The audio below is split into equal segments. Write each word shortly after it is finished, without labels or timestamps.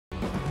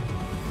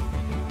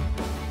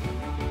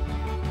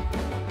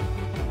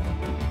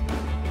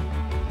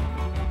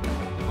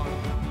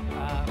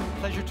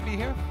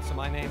here. So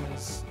my name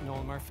is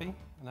Noel Murphy,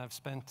 and I've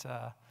spent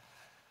a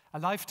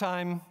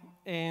lifetime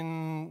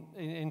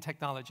in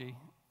technology,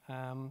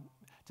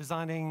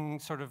 designing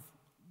sort of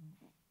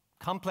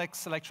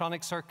complex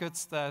electronic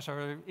circuits that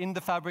are in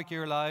the fabric of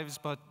your lives,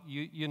 but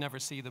you never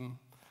see them.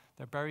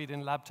 They're buried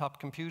in laptop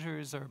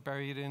computers or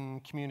buried in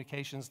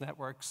communications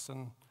networks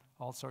and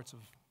all sorts of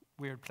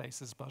weird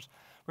places. But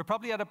we're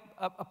probably at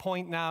a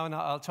point now, and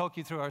I'll talk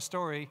you through our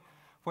story,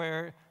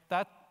 where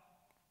that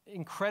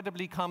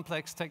incredibly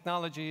complex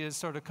technology is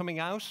sort of coming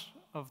out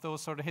of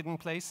those sort of hidden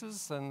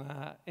places and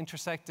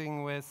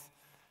intersecting with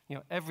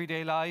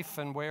everyday life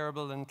and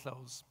wearable and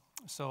clothes.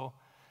 So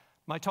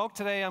my talk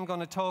today, I'm going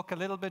to talk a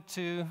little bit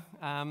to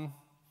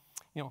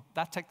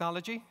that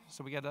technology,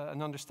 so we get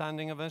an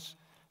understanding of it.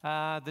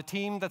 The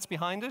team that's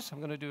behind it, I'm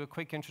going to do a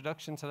quick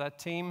introduction to that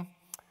team.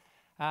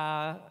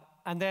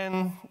 And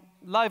then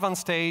live on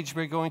stage,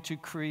 we're going to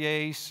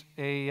create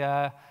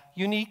a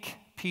unique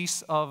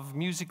piece of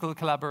musical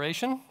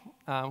collaboration,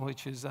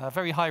 which is a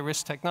very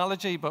high-risk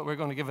technology, but we're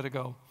going to give it a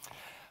go.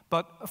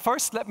 But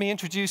first, let me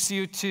introduce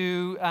you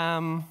to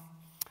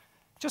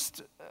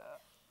just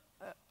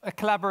a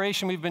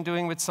collaboration we've been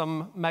doing with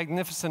some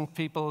magnificent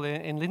people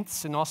in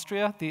Linz, in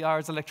Austria, the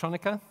Ars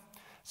Electronica.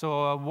 So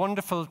a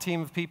wonderful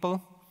team of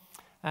people.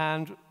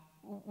 And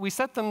we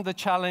set them the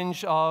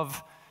challenge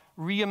of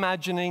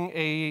reimagining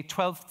a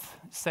 12th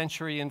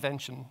century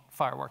invention,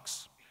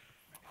 fireworks.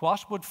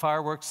 What would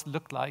fireworks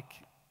look like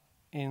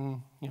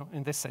in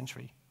this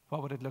century?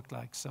 What would it look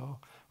like? So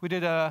we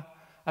did a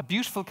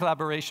beautiful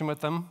collaboration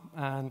with them,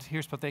 and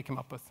here's what they came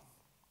up with.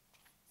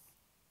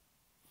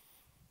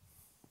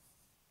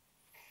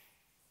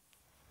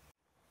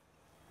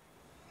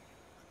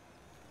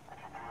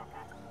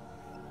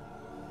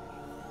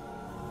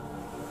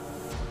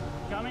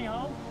 Coming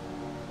home?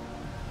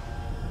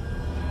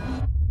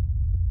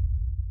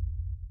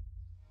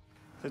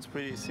 It's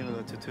pretty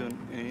similar to tune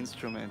an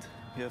instrument.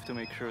 You have to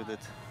make sure that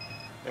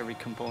every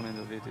component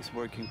of it is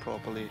working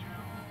properly.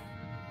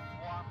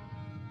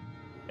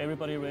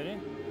 Everybody ready?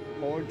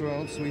 All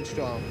drones switched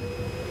on.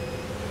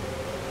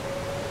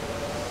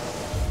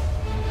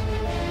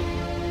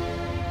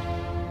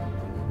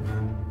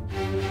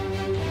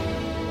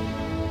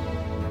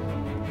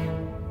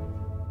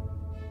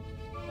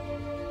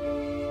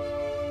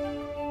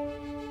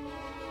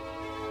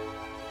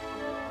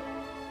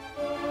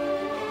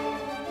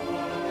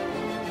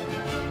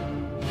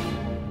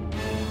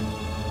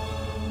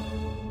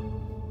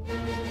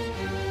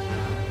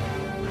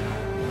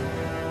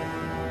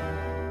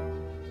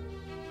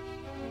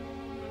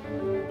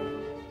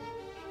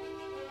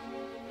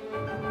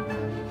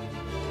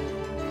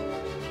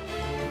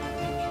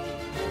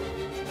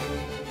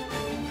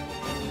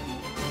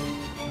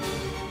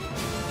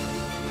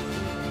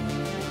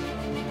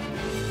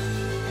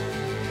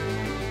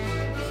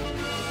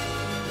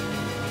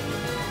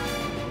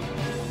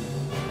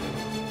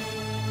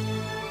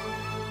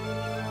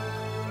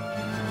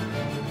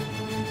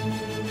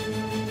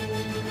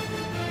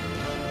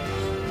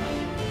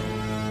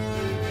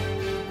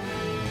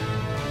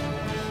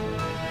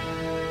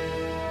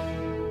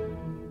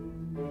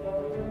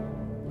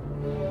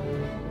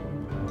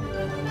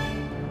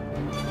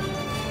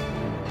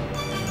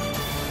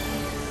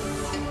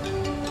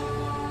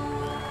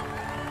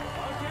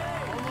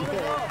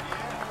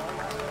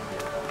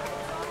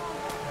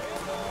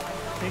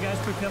 Hey guys,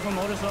 prepare for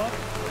motors off.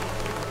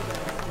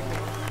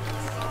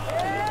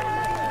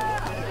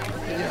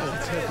 Yeah,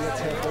 let's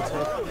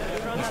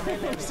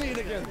have. See it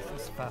again.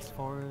 Just fast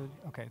forward.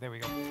 Okay, there we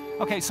go.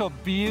 Okay, so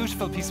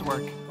beautiful piece of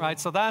work, right?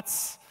 So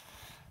that's,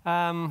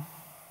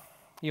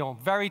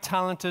 very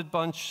talented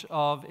bunch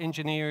of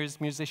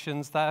engineers,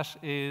 musicians. That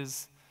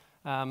is,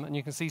 and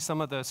you can see some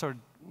of the sort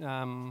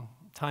of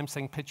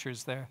time-sync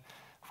pictures there,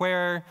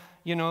 where,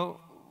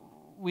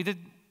 we did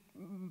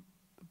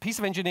piece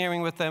of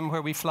engineering with them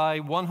where we fly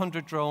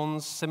 100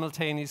 drones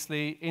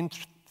simultaneously in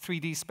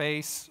 3D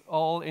space,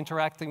 all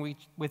interacting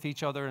with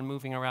each other and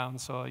moving around.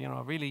 So,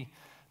 a really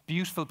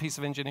beautiful piece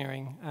of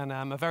engineering, and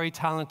a very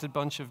talented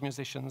bunch of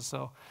musicians.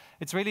 So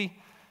it's really,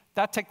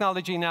 that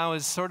technology now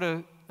is sort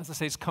of, as I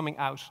say, it's coming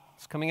out.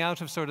 It's coming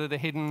out of sort of the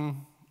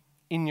hidden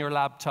in your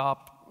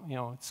laptop.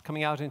 It's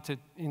coming out into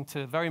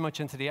very much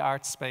into the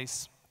art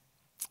space.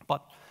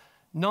 But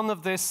none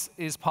of this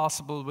is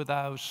possible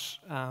without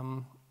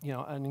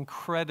an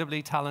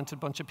incredibly talented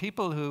bunch of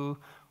people who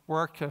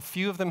work, a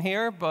few of them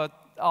here, but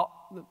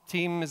the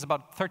team is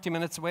about 30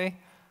 minutes away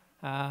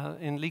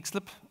in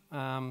Leixlip. So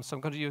I'm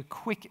going to do a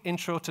quick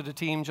intro to the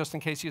team, just in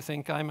case you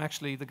think I'm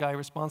actually the guy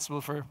responsible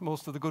for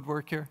most of the good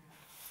work here.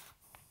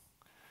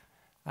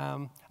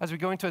 As we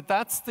go into it,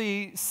 that's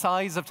the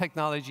size of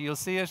technology. You'll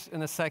see it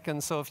in a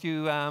second. So if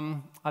you,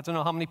 I don't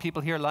know how many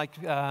people here like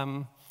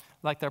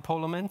their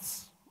Polo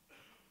Mints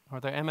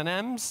or their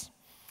M&Ms.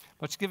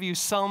 But to give you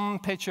some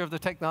picture of the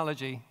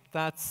technology,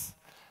 that's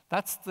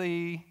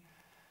the,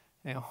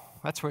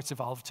 that's where it's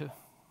evolved to.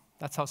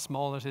 That's how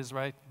small it is,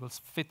 right? It will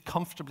fit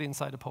comfortably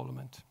inside a Polo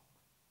Mint.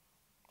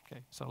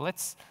 Okay, so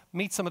let's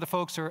meet some of the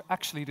folks who are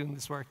actually doing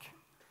this work.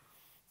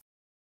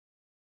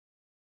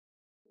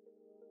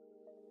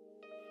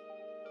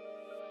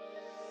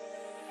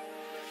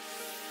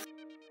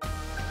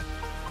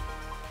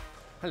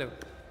 Hello.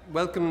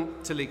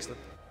 Welcome to Leixlip.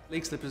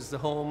 Leixlip is the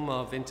home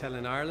of Intel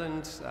in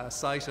Ireland, a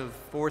site of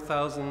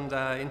 4,000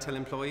 Intel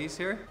employees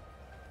here.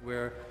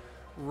 We're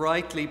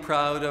rightly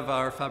proud of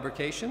our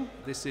fabrication.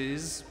 This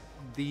is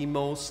the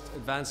most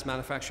advanced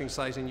manufacturing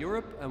site in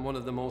Europe and one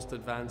of the most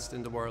advanced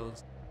in the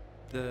world.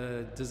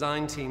 The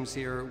design teams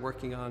here are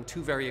working on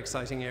two very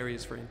exciting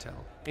areas for Intel: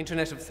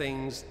 Internet of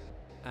Things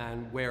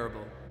and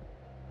wearable.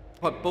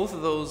 What both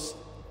of those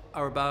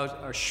are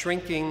about are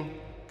shrinking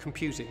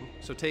computing.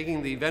 So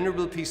taking the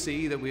venerable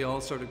PC that we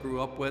all sort of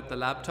grew up with, the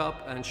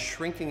laptop, and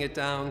shrinking it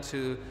down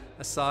to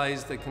a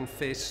size that can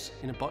fit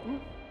in a button,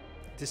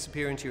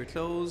 disappear into your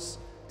clothes,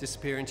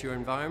 disappear into your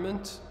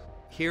environment.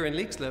 Here in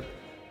Leixlip,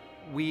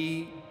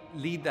 we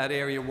lead that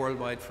area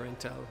worldwide for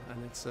Intel,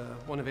 and it's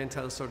one of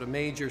Intel's sort of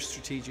major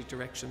strategic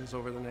directions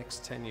over the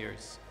next 10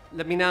 years.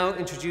 Let me now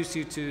introduce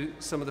you to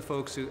some of the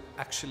folks who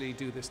actually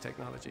do this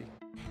technology.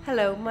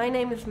 Hello, my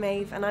name is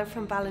Maeve and I'm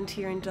from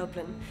Ballantyre in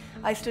Dublin.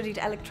 I studied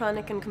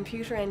electronic and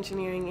computer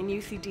engineering in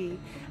UCD,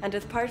 and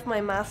as part of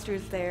my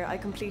master's there I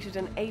completed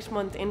an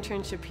 8-month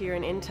internship here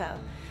in Intel.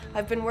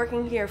 I've been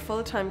working here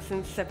full-time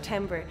since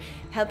September,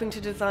 helping to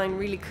design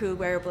really cool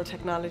wearable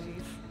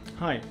technologies.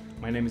 Hi,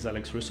 my name is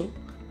Alex Russo.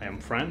 I am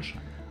French.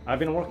 I've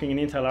been working in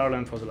Intel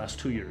Ireland for the last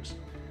 2 years.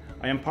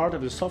 I am part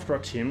of the software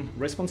team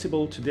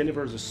responsible to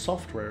deliver the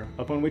software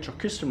upon which our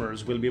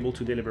customers will be able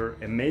to deliver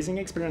amazing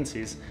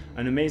experiences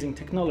and amazing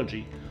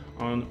technology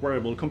on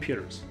wearable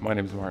computers. My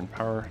name is Martin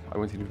Power. I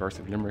went to the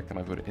University of Limerick and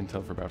I've been at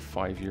Intel for about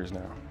 5 years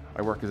now.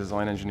 I work as a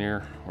design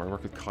engineer, where I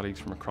work with colleagues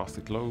from across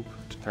the globe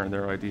to turn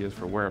their ideas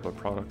for wearable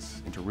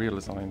products into real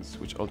designs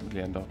which ultimately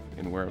end up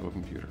in wearable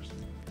computers.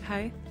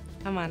 Hi,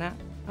 I'm Anna.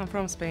 I'm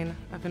from Spain.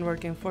 I've been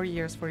working 4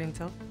 years for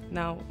Intel.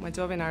 Now, my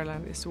job in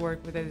Ireland is to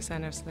work with the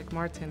designers like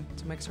Martin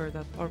to make sure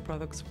that our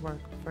products work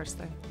first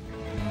time.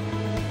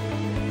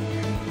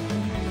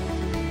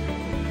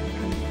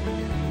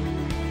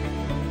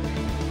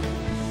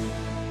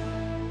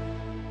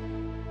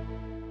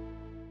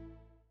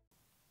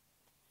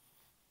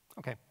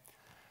 Okay.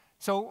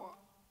 So,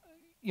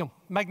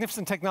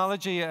 magnificent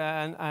technology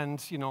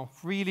and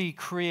really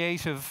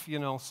creative,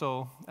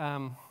 so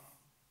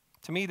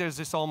to me there's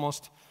this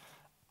almost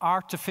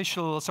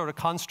artificial sort of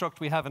construct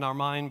we have in our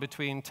mind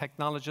between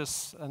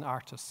technologists and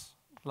artists,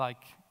 like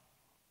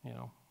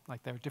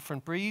they're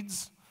different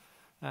breeds.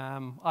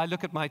 I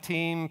look at my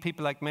team,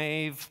 people like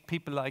Maeve,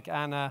 people like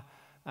Anna,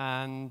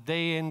 and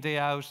day in, day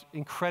out,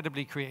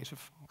 incredibly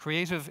creative.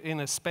 Creative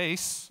in a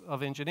space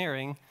of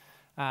engineering,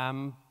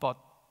 but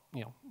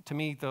to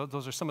me,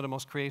 those are some of the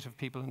most creative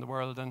people in the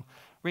world. And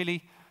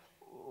really,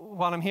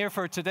 what I'm here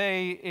for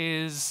today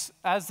is,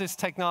 as this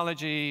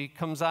technology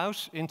comes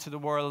out into the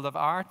world of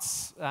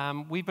arts,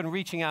 we've been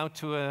reaching out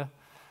to a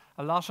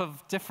lot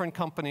of different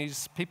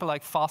companies, people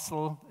like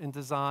Fossil in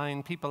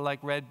design, people like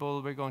Red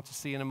Bull, we're going to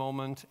see in a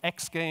moment,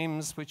 X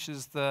Games, which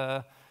is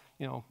the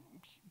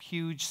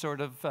huge sort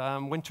of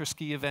winter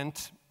ski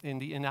event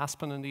in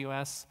Aspen in the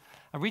US.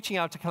 I'm reaching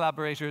out to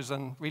collaborators,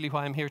 and really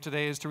why I'm here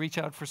today is to reach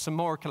out for some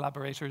more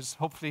collaborators,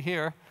 hopefully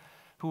here,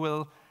 who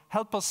will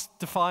help us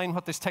define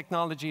what this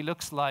technology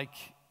looks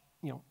like,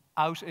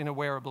 out in a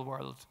wearable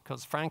world,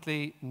 because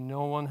frankly,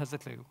 no one has a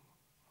clue,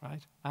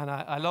 right? And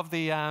I love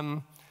the,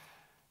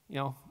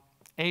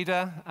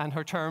 Ada and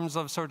her terms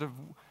of sort of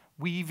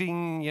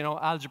weaving,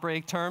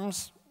 algebraic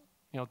terms.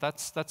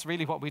 That's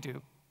really what we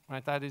do,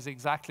 right? That is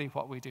exactly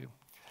what we do.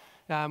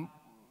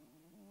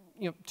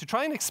 To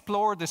try and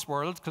explore this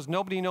world, because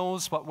nobody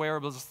knows what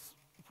wearables,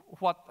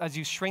 as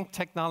you shrink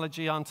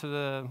technology onto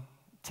the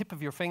tip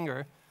of your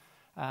finger,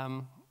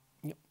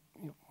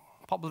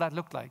 what will that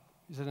look like?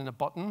 Is it in a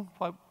button?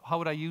 How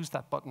would I use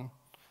that button?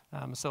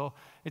 So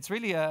it's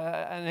really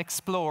an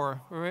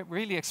explore. We're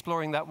really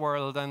exploring that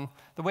world, and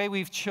the way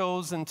we've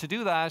chosen to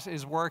do that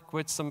is work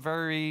with some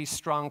very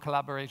strong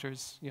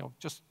collaborators.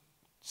 Just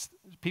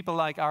people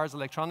like Ars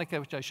Electronica,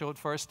 which I showed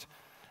first.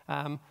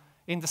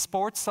 In the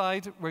sports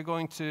side, I'm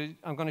going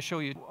to show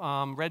you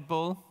Red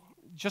Bull,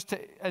 just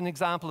an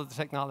example of the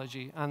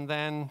technology, and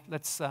then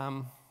let's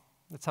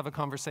have a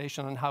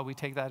conversation on how we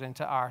take that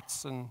into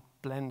arts and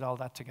blend all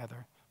that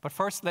together. But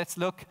first, let's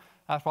look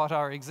at what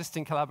our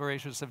existing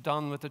collaborators have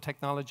done with the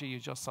technology you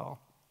just saw.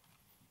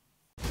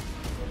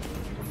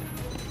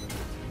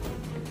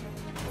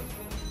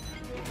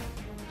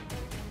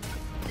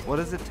 What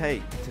does it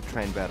take to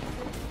train better?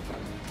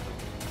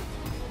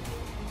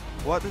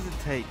 What does it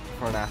take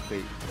for an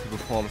athlete to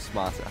perform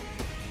smarter?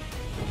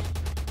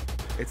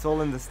 It's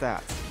all in the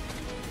stats.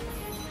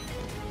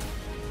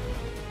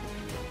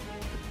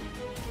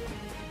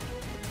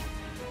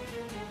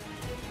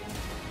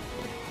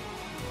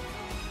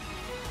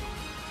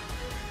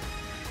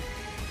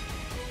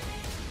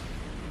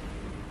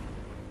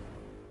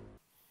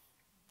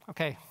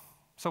 Okay,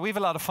 so we have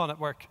a lot of fun at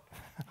work.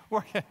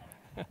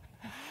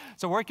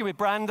 So working with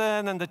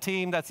Brandon and the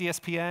team, that's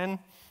ESPN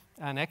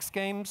and X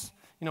Games,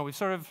 we've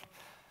sort of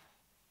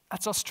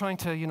that's us trying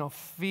to,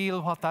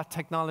 feel what that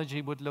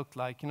technology would look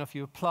like. If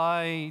you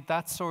apply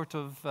that sort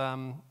of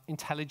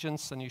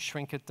intelligence and you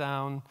shrink it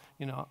down,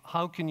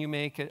 how can you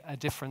make a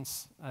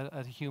difference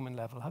at a human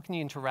level? How can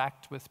you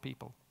interact with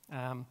people?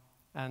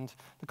 And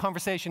the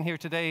conversation here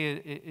today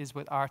is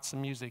with arts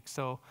and music.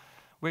 So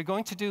we're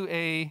going to do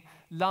a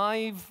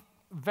live,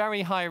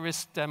 very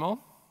high-risk demo.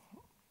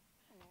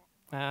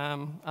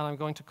 And I'm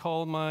going to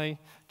call my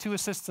 2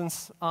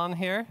 assistants on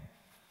here.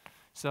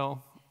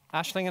 So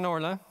Aisling and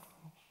Orla,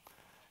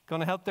 going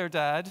to help their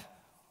dad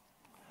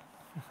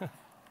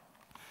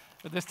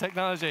with this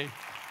technology.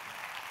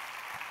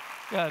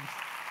 Good.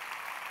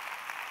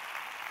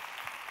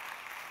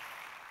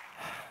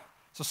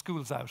 So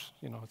school's out,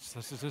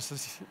 this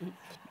is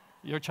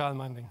your child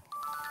minding,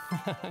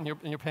 and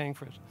you're paying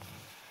for it.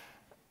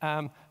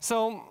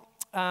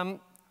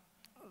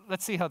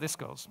 Let's see how this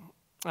goes.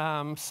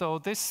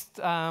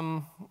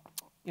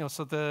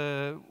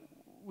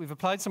 We've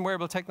applied some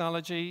wearable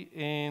technology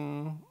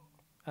in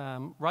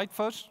right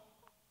foot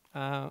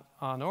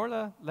on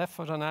Orla, left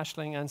foot on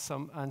Aisling, and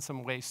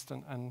some waist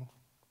and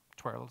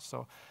twirls.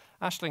 So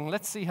Aisling,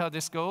 let's see how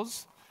this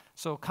goes.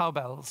 So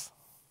cowbells.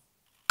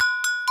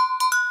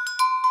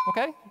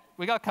 Okay,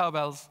 we got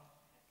cowbells.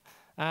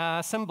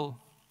 Cymbal.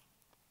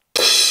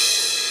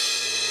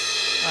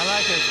 I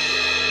like it.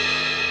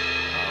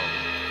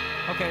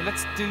 Oh. Okay,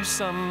 let's do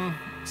some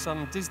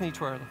Disney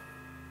twirl.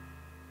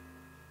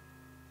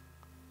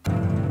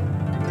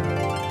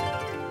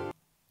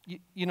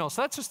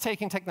 So that's just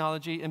taking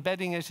technology,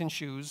 embedding it in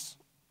shoes,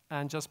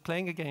 and just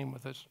playing a game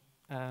with it,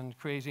 and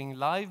creating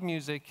live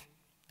music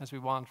as we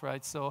want,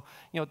 right? So,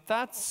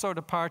 that's sort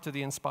of part of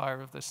the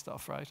inspire of this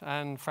stuff, right?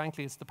 And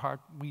frankly, it's the part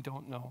we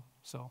don't know.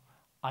 So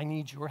I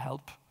need your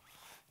help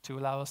to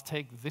allow us to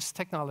take this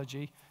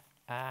technology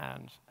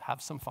and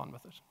have some fun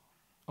with it.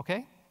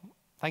 Okay?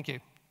 Thank you.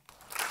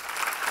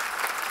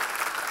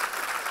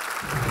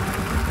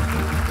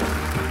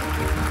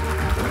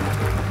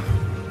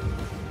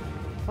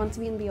 Want to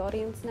be in the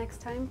audience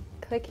next time?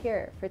 Click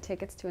here for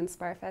tickets to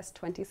Inspirefest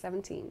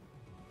 2017.